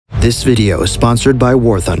This video is sponsored by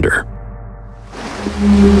War Thunder.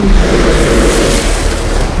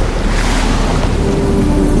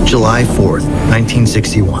 July 4th,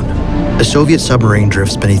 1961. A Soviet submarine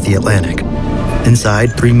drifts beneath the Atlantic.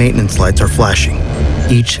 Inside, 3 maintenance lights are flashing,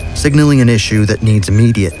 each signaling an issue that needs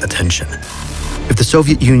immediate attention. If the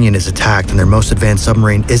Soviet Union is attacked and their most advanced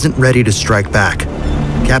submarine isn't ready to strike back,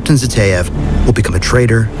 Captain Zetayev will become a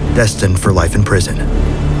traitor destined for life in prison.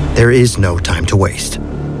 There is no time to waste.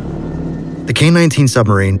 The K-19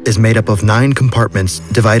 submarine is made up of 9 compartments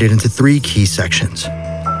divided into 3 key sections.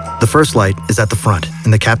 The first light is at the front,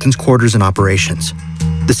 in the captain's quarters and operations.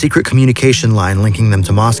 The secret communication line linking them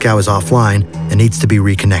to Moscow is offline and needs to be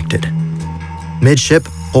reconnected. Midship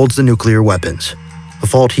holds the nuclear weapons. A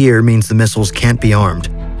fault here means the missiles can't be armed.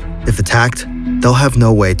 If attacked, they'll have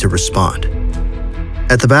no way to respond.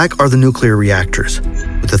 At the back are the nuclear reactors,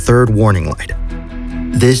 with a 3rd warning light.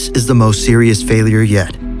 This is the most serious failure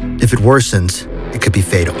yet. If it worsens, it could be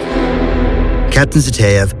fatal. Captain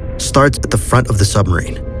Zetayev starts at the front of the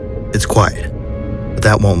submarine. It's quiet, but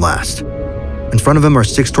that won't last. In front of him are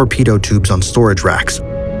 6 torpedo tubes on storage racks,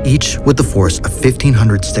 each with the force of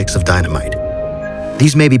 1,500 sticks of dynamite.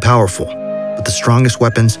 These may be powerful, but the strongest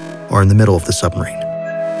weapons are in the middle of the submarine.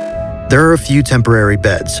 There are a few temporary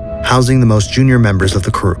beds, housing the most junior members of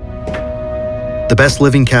the crew. The best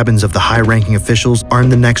living cabins of the high-ranking officials are in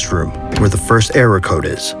the next room, where the first error code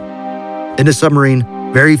is. In a submarine,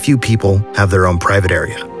 very few people have their own private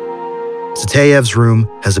area. Zetayev's room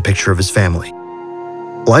has a picture of his family.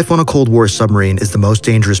 Life on a Cold War submarine is the most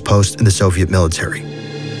dangerous post in the Soviet military.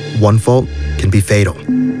 One fault can be fatal.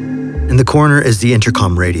 In the corner is the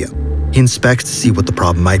intercom radio. He inspects to see what the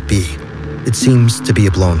problem might be. It seems to be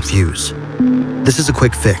a blown fuse. This is a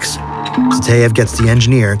quick fix. Zetayev gets the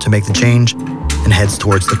engineer to make the change and heads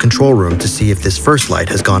towards the control room to see if this first light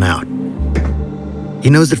has gone out. He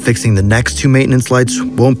knows that fixing the next 2 maintenance lights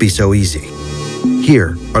won't be so easy.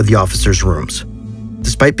 Here are the officers' rooms.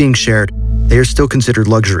 Despite being shared, they are still considered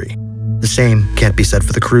luxury. The same can't be said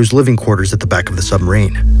for the crew's living quarters at the back of the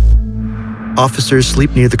submarine. Officers sleep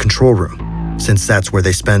near the control room, since that's where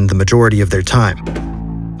they spend the majority of their time.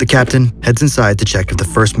 The captain heads inside to check if the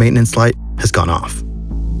first maintenance light has gone off.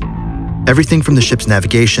 Everything from the ship's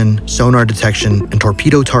navigation, sonar detection, and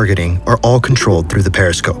torpedo targeting are all controlled through the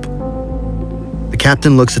periscope. The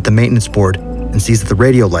captain looks at the maintenance board and sees that the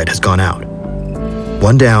radio light has gone out.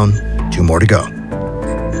 1 down, 2 more to go.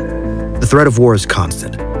 The threat of war is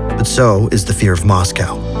constant, but so is the fear of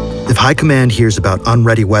Moscow. If High Command hears about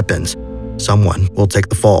unready weapons, someone will take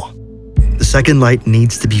the fall. The second light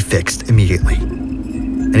needs to be fixed immediately.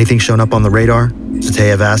 Anything shown up on the radar?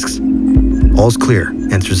 Zetayev asks. All's clear,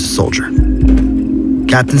 answers the soldier.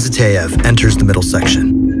 Captain Zetayev enters the middle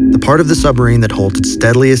section, the part of the submarine that holds its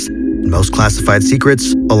deadliest and most classified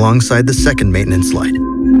secrets alongside the second maintenance light.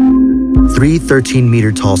 3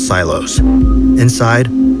 13-meter-tall silos. Inside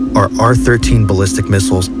are R-13 ballistic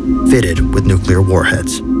missiles fitted with nuclear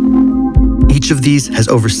warheads. Each of these has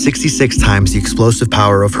over 66 times the explosive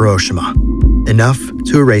power of Hiroshima, enough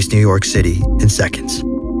to erase New York City in seconds.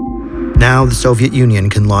 Now the Soviet Union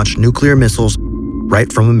can launch nuclear missiles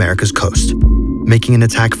right from America's coast, making an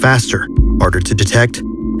attack faster, harder to detect,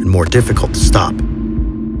 and more difficult to stop.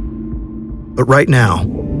 But right now,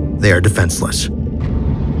 they are defenseless.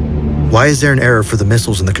 Why is there an error for the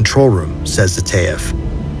missiles in the control room, says Zetayev.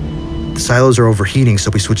 The silos are overheating,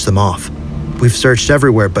 so we switch them off. We've searched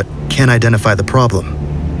everywhere, but can't identify the problem.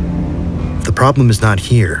 If the problem is not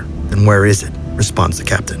here, then where is it? Responds the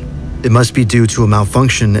captain. It must be due to a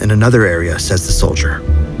malfunction in another area, says the soldier.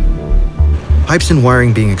 Pipes and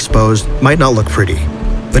wiring being exposed might not look pretty,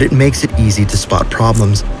 but it makes it easy to spot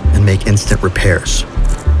problems and make instant repairs.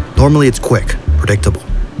 Normally it's quick, predictable.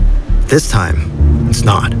 This time, it's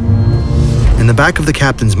not. In the back of the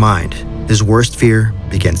captain's mind, his worst fear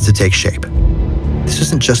begins to take shape. This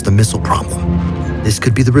isn't just a missile problem. This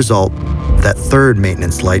could be the result of that 3rd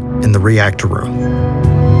maintenance light in the reactor room.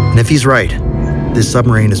 And if he's right, this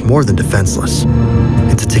submarine is more than defenseless.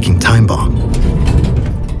 It's a ticking time bomb.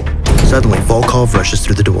 Suddenly, Volkov rushes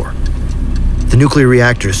through the door. The nuclear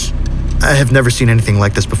reactors. I have never seen anything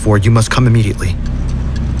like this before. You must come immediately.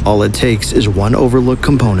 All it takes is one overlooked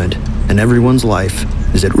component, and everyone's life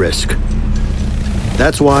is at risk.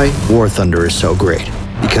 That's why War Thunder is so great,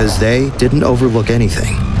 because they didn't overlook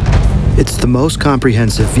anything. It's the most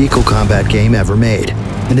comprehensive vehicle combat game ever made,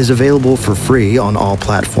 and is available for free on all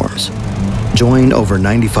platforms. Join over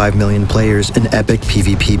 95 million players in epic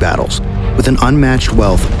PvP battles, with an unmatched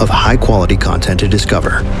wealth of high-quality content to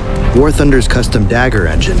discover. War Thunder's custom Dagger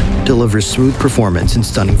engine delivers smooth performance and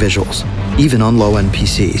stunning visuals, even on low-end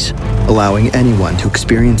PCs, allowing anyone to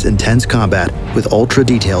experience intense combat with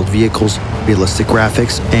ultra-detailed vehicles, realistic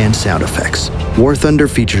graphics, and sound effects. War Thunder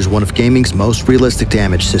features one of gaming's most realistic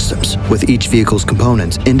damage systems, with each vehicle's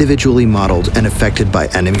components individually modeled and affected by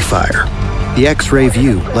enemy fire. The X-ray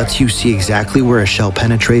view lets you see exactly where a shell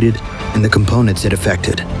penetrated and the components it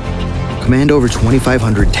affected. Command over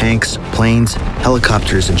 2,500 tanks, planes,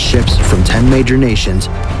 helicopters, and ships from 10 major nations,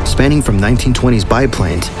 spanning from 1920s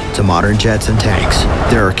biplanes to modern jets and tanks.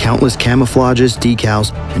 There are countless camouflages,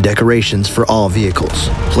 decals, and decorations for all vehicles.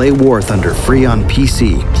 Play War Thunder free on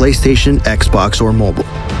PC, PlayStation, Xbox, or mobile.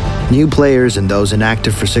 New players and those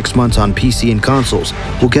inactive for 6 months on PC and consoles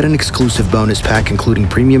will get an exclusive bonus pack including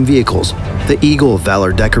premium vehicles, the Eagle of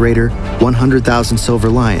Valor Decorator, 100,000 Silver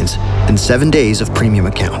Lions, and 7 days of premium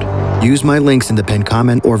account. Use my links in the pinned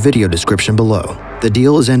comment or video description below. The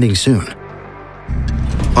deal is ending soon.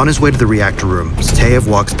 On his way to the reactor room, Zateyev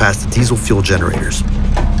walks past the diesel fuel generators.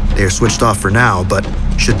 They are switched off for now, but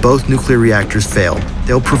should both nuclear reactors fail,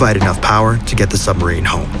 they'll provide enough power to get the submarine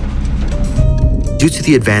home. Due to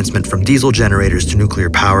the advancement from diesel generators to nuclear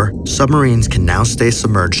power, submarines can now stay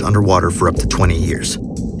submerged underwater for up to 20 years,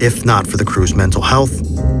 if not for the crew's mental health,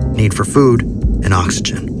 need for food, and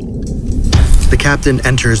oxygen. The captain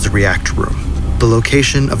enters the reactor room, the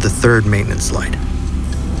location of the third maintenance light.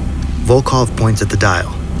 Volkov points at the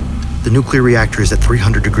dial. The nuclear reactor is at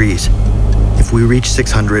 300 degrees. If we reach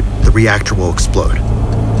 600, the reactor will explode.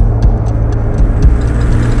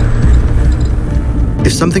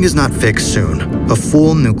 If something is not fixed soon, a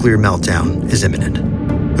full nuclear meltdown is imminent.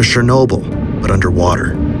 A Chernobyl, but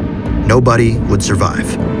underwater. Nobody would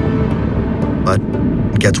survive. But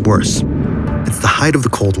it gets worse. It's the height of the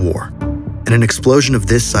Cold War, and an explosion of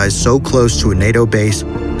this size so close to a NATO base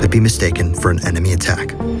could be mistaken for an enemy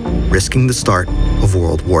attack, risking the start of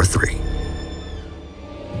World War III.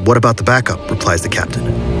 What about the backup? Replies the captain.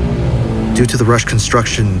 Due to the rush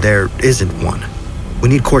construction, there isn't one. We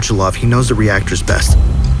need Korchalov, he knows the reactors best,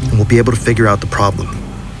 and will be able to figure out the problem.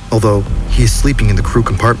 Although, he is sleeping in the crew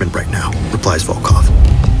compartment right now, replies Volkov.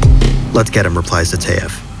 Let's get him, replies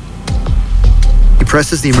Zateyev. He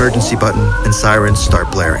presses the emergency button and sirens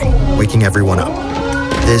start blaring, waking everyone up.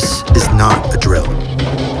 This is not a drill.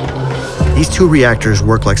 These two reactors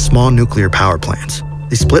work like small nuclear power plants.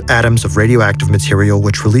 They split atoms of radioactive material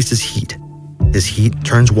which releases heat. This heat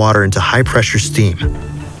turns water into high-pressure steam.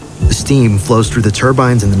 The steam flows through the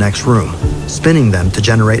turbines in the next room, spinning them to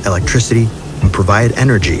generate electricity and provide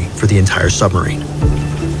energy for the entire submarine.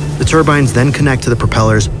 The turbines then connect to the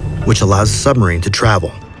propellers, which allows the submarine to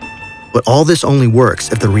travel. But all this only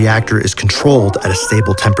works if the reactor is controlled at a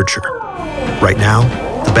stable temperature. Right now,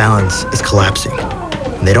 the balance is collapsing,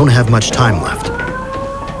 and they don't have much time left.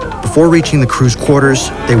 Before reaching the crew's quarters,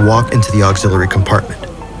 they walk into the auxiliary compartment.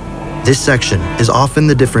 This section is often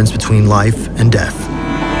the difference between life and death.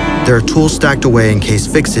 There are tools stacked away in case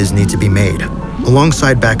fixes need to be made,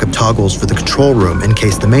 alongside backup toggles for the control room in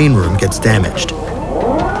case the main room gets damaged.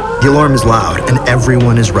 The alarm is loud and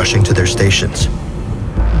everyone is rushing to their stations.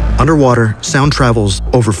 Underwater, sound travels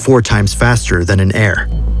over 4 times faster than in air.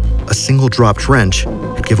 A single dropped wrench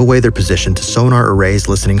could give away their position to sonar arrays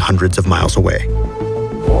listening hundreds of miles away.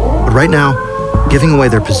 But right now, giving away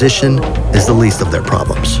their position is the least of their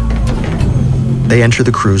problems. They enter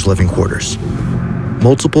the crew's living quarters.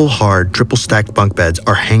 Multiple hard, triple-stacked bunk beds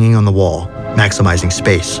are hanging on the wall, maximizing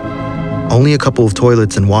space. Only a couple of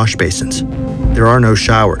toilets and wash basins. There are no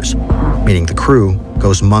showers, meaning the crew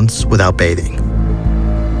goes months without bathing.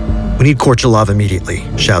 We need Korchalov immediately,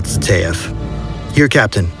 shouts Zateyev. Here,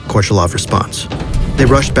 Captain, Korchalov responds. They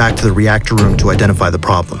rush back to the reactor room to identify the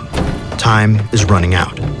problem. Time is running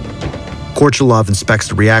out. Korchalov inspects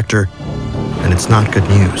the reactor, and it's not good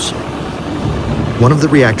news. One of the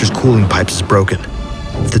reactor's cooling pipes is broken.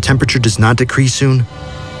 If the temperature does not decrease soon,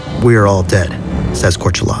 we are all dead, says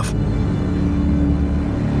Korchalov.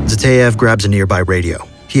 Zateyev grabs a nearby radio.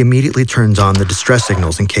 He immediately turns on the distress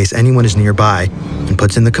signals in case anyone is nearby and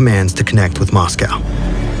puts in the commands to connect with Moscow.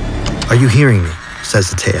 Are you hearing me?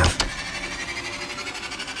 Says Zateyev.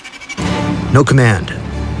 No command,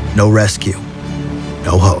 no rescue,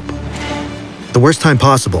 no hope. The worst time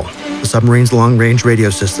possible, the submarine's long-range radio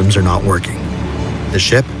systems are not working. The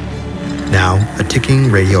ship? Now a ticking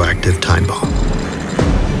radioactive time bomb.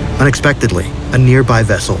 Unexpectedly, a nearby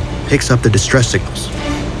vessel picks up the distress signals.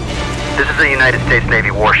 This is a United States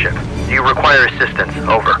Navy warship. Do you require assistance?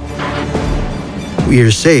 Over. We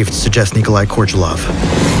are saved, suggests Nikolai Korchalov.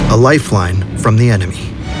 A lifeline from the enemy.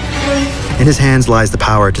 In his hands lies the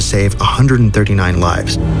power to save 139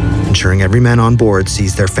 lives, ensuring every man on board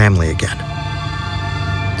sees their family again.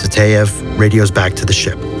 Zateyev radios back to the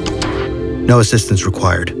ship. No assistance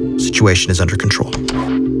required. Situation is under control.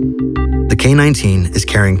 The K-19 is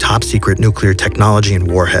carrying top-secret nuclear technology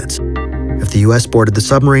and warheads. If the US boarded the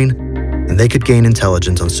submarine, then they could gain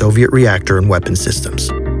intelligence on Soviet reactor and weapon systems.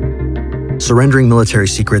 Surrendering military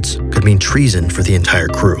secrets could mean treason for the entire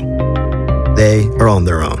crew. They are on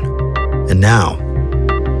their own. And now,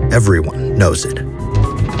 everyone knows it.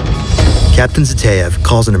 Captain Zateyev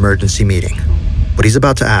calls an emergency meeting. What he's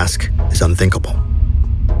about to ask is unthinkable.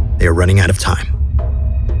 They are running out of time.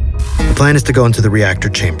 The plan is to go into the reactor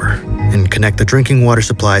chamber and connect the drinking water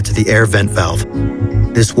supply to the air vent valve.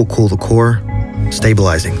 This will cool the core,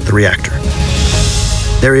 stabilizing the reactor.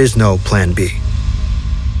 There is no plan B.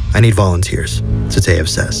 I need volunteers, Zateyev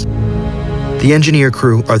says. The engineer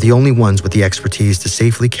crew are the only ones with the expertise to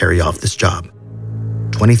safely carry off this job.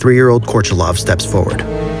 23-year-old Korchalov steps forward.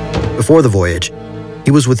 Before the voyage,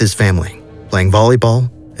 he was with his family, playing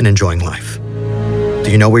volleyball and enjoying life.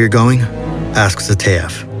 "Do you know where you're going?" asks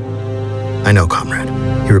Zateyev. "I know, comrade,"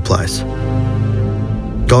 he replies.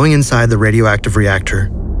 Going inside the radioactive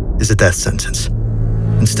reactor is a death sentence.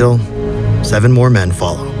 And still, 7 more men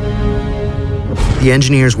follow. The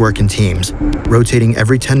engineers work in teams, rotating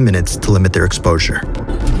every 10 minutes to limit their exposure.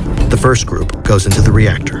 The first group goes into the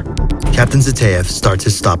reactor. Captain Zateyev starts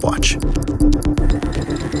his stopwatch.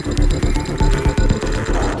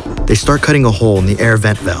 They start cutting a hole in the air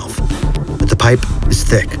vent valve, but the pipe is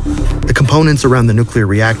thick. The components around the nuclear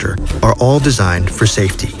reactor are all designed for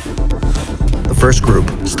safety. The first group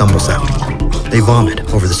stumbles out. They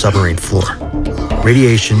vomit over the submarine floor.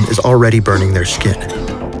 Radiation is already burning their skin.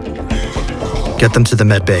 "Get them to the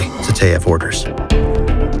medbay," Zateyev orders.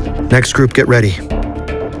 Next group, get ready.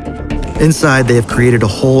 Inside, they have created a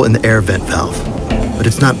hole in the air vent valve, but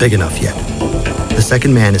it's not big enough yet. The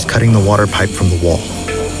second man is cutting the water pipe from the wall.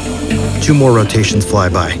 2 more rotations fly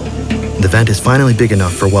by. The vent is finally big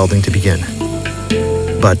enough for welding to begin.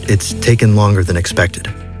 But it's taken longer than expected.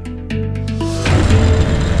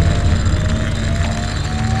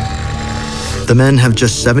 The men have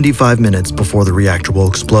just 75 minutes before the reactor will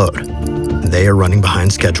explode. They are running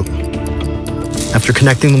behind schedule. After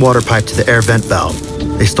connecting the water pipe to the air vent valve,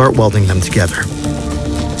 they start welding them together.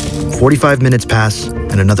 45 minutes pass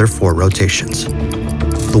and another 4 rotations.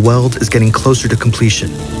 The weld is getting closer to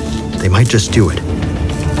completion. They might just do it.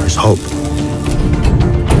 There's hope.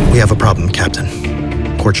 "We have a problem, Captain,"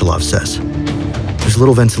 Korchalov says. "There's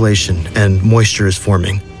little ventilation and moisture is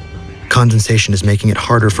forming. Condensation is making it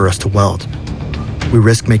harder for us to weld. We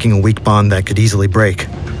risk making a weak bond that could easily break.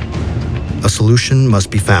 A solution must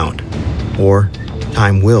be found, or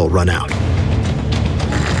time will run out."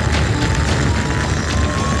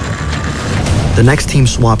 The next team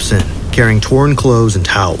swaps in, carrying torn clothes and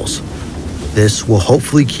towels. This will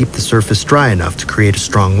hopefully keep the surface dry enough to create a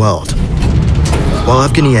strong weld. While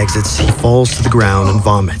Evgeny exits, he falls to the ground and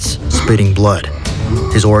vomits, spitting blood.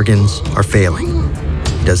 His organs are failing.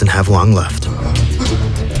 He doesn't have long left.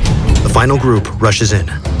 The final group rushes in.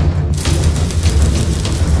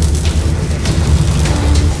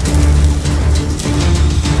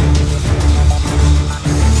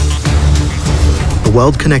 The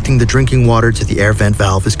weld connecting the drinking water to the air vent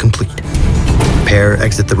valve is complete. The pair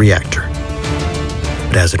exit the reactor.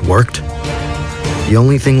 But has it worked? The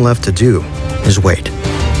only thing left to do is wait,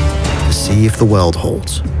 to see if the weld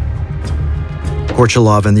holds.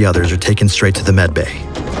 Korchalov and the others are taken straight to the medbay.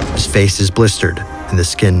 His face is blistered and the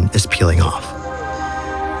skin is peeling off.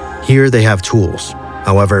 Here they have tools.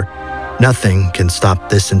 However, nothing can stop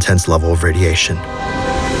this intense level of radiation.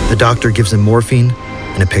 The doctor gives him morphine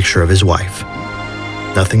and a picture of his wife.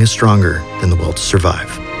 Nothing is stronger than the will to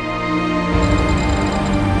survive.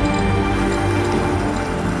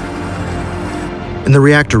 In the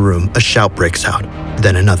reactor room, a shout breaks out,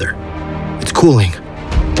 then another. "It's cooling."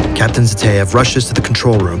 Captain Zateyev rushes to the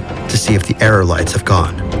control room to see if the error lights have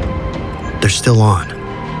gone. They're still on.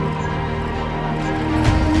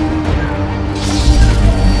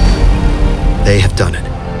 They have done it.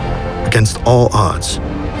 Against all odds.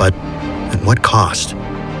 But at what cost?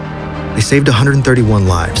 They saved 131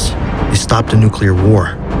 lives. They stopped a nuclear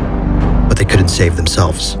war. But they couldn't save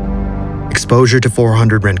themselves. Exposure to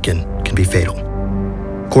 400 Roentgen can be fatal.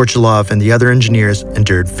 Korchalov and the other engineers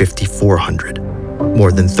endured 5,400,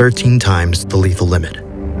 more than 13 times the lethal limit.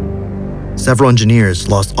 Several engineers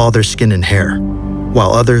lost all their skin and hair,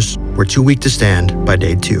 while others were too weak to stand by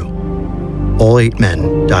day 2. All 8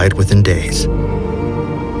 men died within days.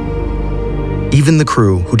 Even the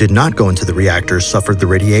crew who did not go into the reactors suffered the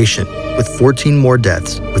radiation, with 14 more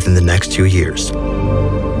deaths within the next 2 years.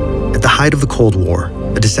 At the height of the Cold War,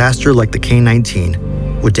 a disaster like the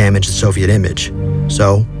K-19 would damage the Soviet image,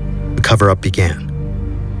 so the cover-up began.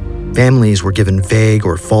 Families were given vague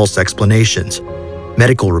or false explanations.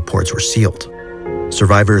 Medical reports were sealed.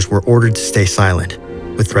 Survivors were ordered to stay silent,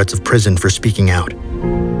 with threats of prison for speaking out.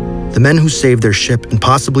 The men who saved their ship and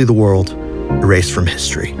possibly the world erased from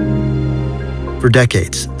history. For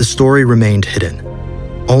decades, the story remained hidden.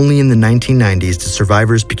 Only in the 1990s did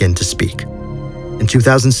survivors begin to speak. In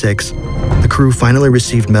 2006, the crew finally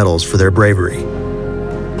received medals for their bravery.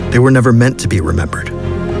 They were never meant to be remembered,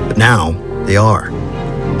 but now they are.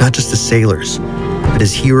 Not just as sailors, but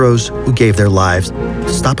as heroes who gave their lives to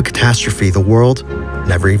stop a catastrophe the world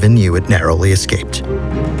never even knew it narrowly escaped.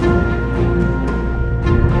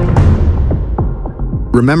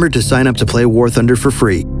 Remember to sign up to play War Thunder for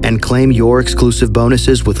free and claim your exclusive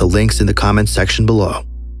bonuses with the links in the comments section below.